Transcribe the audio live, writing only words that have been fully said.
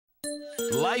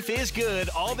Life is good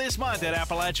all this month at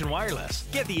Appalachian Wireless.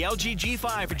 Get the LG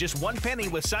G5 for just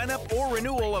 $1 with sign-up or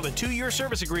renewal of a 2-year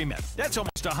service agreement. That's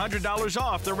almost $100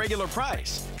 off the regular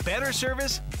price. Better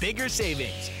service, bigger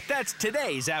savings. That's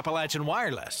today's Appalachian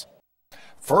Wireless.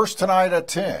 First tonight at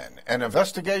 10, an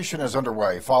investigation is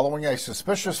underway following a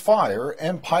suspicious fire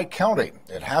in Pike County.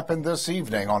 It happened this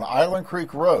evening on Island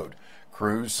Creek Road.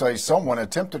 Crews say someone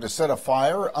attempted to set a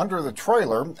fire under the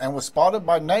trailer and was spotted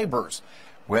by neighbors.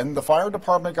 When the fire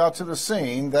department got to the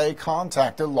scene, they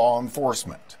contacted law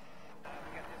enforcement.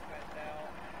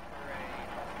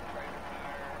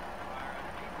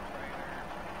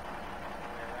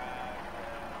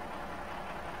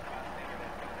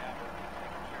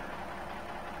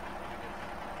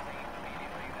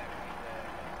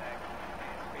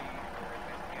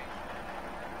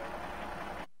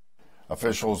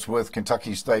 Officials with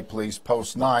Kentucky State Police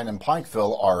Post 9 in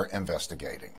Pikeville are investigating.